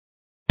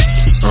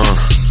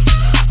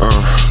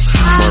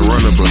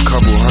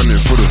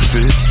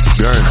fit?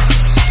 Damn,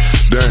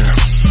 damn.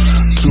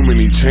 Too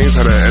many chains,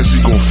 how that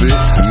actually gon' fit?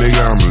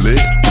 Nigga, I'm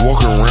lit. Walk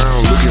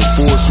around looking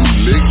for a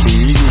sweet lick, and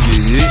you can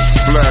get hit.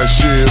 Fly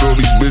shit, all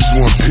these bitches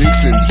want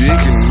pics and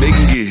dick, and they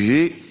can get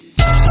hit.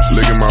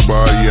 Look at my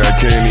body, I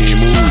can't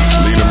even move.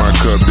 Lean in my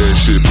cup, that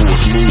shit pour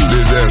smooth.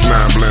 This ass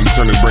 9 blender,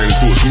 turn his brain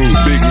into a smooth.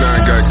 Big 9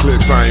 got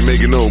clips, I ain't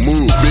making no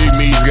moves. Big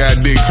me's got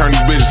dick, turn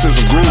these bitches to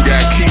some groove.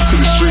 Got keys to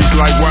the streets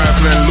like Wyatt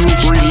and Luke.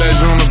 3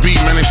 legend on the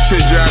beat, man, this shit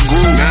just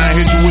grew. Now I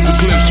hit you with the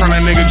clips, turn that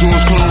nigga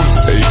George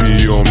Clooney.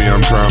 AP on me, I'm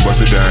trying to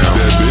bust it down.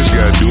 That bitch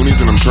got doonies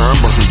and I'm trying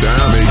to bust them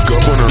down.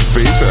 Makeup on her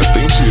face, I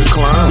think she a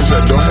clown. Bitch,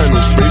 I don't have no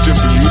space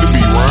just for you to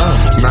be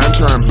round. Now I'm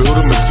trying to build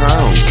him a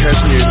town.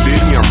 Catch me a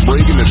Diddy, I'm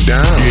breaking it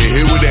down.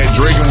 Get hit with that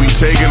Drake and we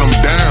taking them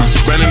down.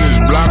 Spinning this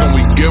block and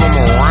we give them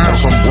a round.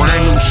 Some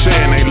brand new shit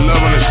and they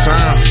loving the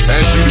sound.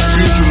 Ask you the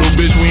future, little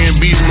bitch, we in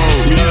beast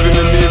mode. Me's in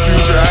the near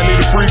future, I need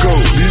a free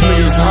code. These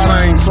niggas hot, I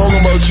ain't talking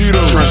about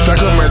Cheetos. Tryna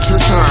stack up my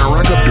trip, tryna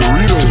rack up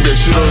Doritos. Took that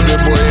shit on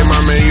that boy, and my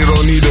man, you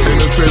don't need those. In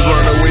the feds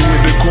run away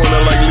with the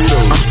corner like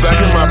Lido. I'm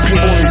stacking my pimp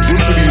on these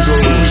dick for these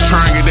hoes. We was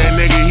trying to get that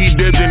nigga, he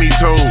dipped and he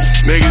told.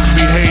 Niggas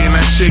be hating,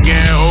 that shit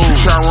getting old. You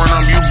try run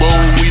up, you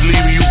bold, we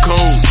leaving you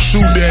cold.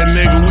 Shoot that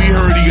nigga, we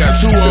heard he got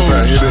 2 O's. If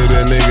I hit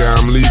that nigga,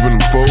 I'm leaving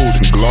him fold.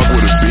 Glock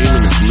with a beam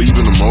and it's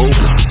leaving him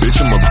open. Bitch,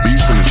 I'm a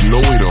beast and there's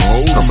no way to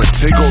hold. I'ma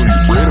take all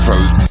your bread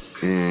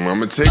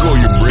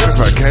if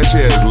I catch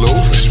your ass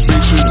loafing.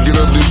 Spaceship, get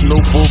up, there's no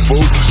full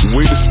focus.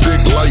 Way to stick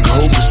like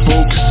hocus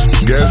pocus.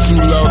 Gas too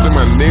loud that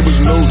my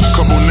neighbors notice.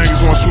 Couple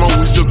niggas want smoke,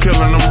 we still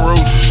killing them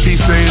roaches. He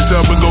say it's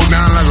up and go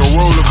down like a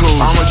roller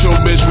coaster. I'm with your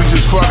bitch, we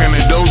just fucking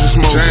and doja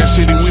smoke. Giant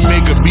City, we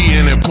make a beat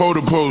and then pull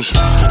the potion.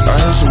 I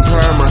have some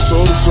pride in my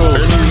soul to soul.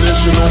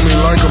 Ammunition on me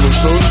like I'm a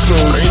soldier.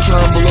 I ain't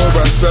trying to blow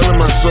by selling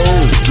my soul.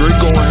 Drake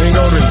gon' hang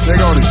out and take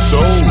out his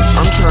soul.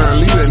 I'm trying to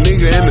leave a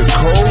nigga in the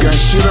cold. Got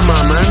shit in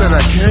my mind that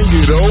I can't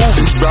get over.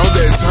 It's about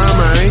that time,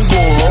 I ain't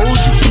gon' hold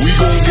you. We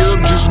gon' give,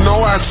 just know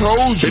I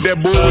told you. Hit that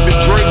boy with the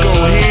Draco,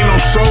 he ain't no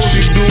soldier.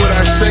 She do what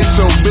I say,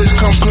 so bitch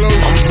come close.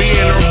 I'm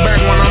being her back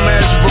when I'm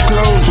asking for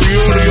clothes.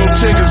 Pre-order your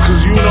tickets,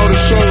 cause you know the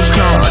show's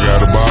coming. I got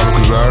a bottle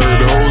cause I heard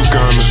the hoes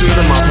coming. Shit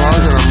in my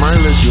pocket, I might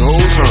let you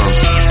hold some.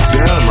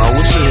 Damn, I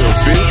wish I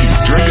hit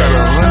 50. Drink got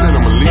 100,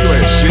 I'ma leave her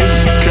at shitty.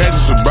 Catch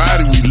us a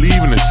body, we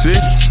leaving the city.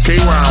 K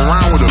riding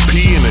around with a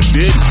P and a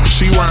Diddy.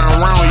 She riding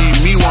around, eat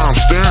me while I'm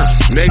staring.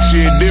 Next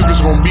year,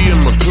 difference gon' be in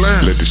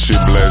McLaren. Let the shit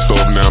blast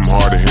off, now I'm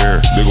hard of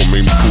hearing. They gon'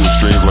 make me pull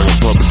strings like a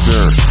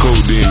puppeteer.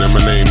 Codeine, that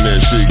my name, that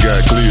shit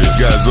got clear.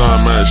 Guys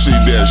on my shit,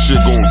 that shit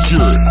gon'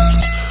 cure it.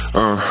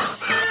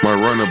 Might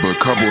run up a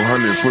couple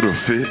hundred for the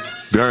fit.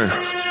 Damn,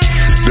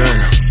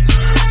 damn.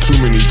 Too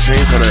many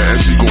chains, how that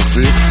actually gon'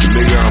 fit?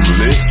 Nigga, I'm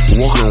lit.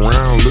 Walk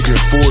around looking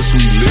for a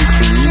sweet lick,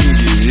 and you can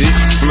get hit.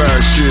 Fly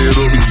shit,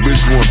 all these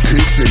bitches want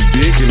pics and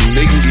dick, and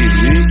they can get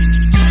hit.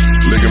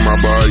 Look at my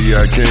body,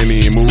 I can't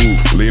even move.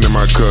 Lean in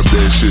my cup,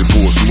 that shit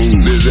pour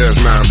smooth. This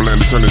ass 9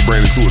 blender, turn his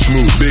brain into a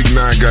smooth. Big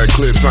 9 got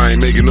clips, I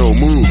ain't making no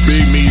moves.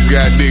 Big me's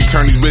got dick,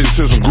 turn these bitches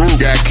to some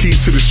groove. Got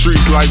keys to the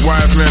streets like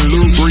Wyatt and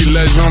Luke. 3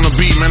 legend on the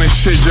beat, man, this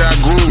shit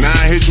just grew. Now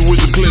I hit you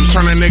with the clips,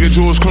 turn that nigga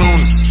George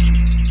Clooney.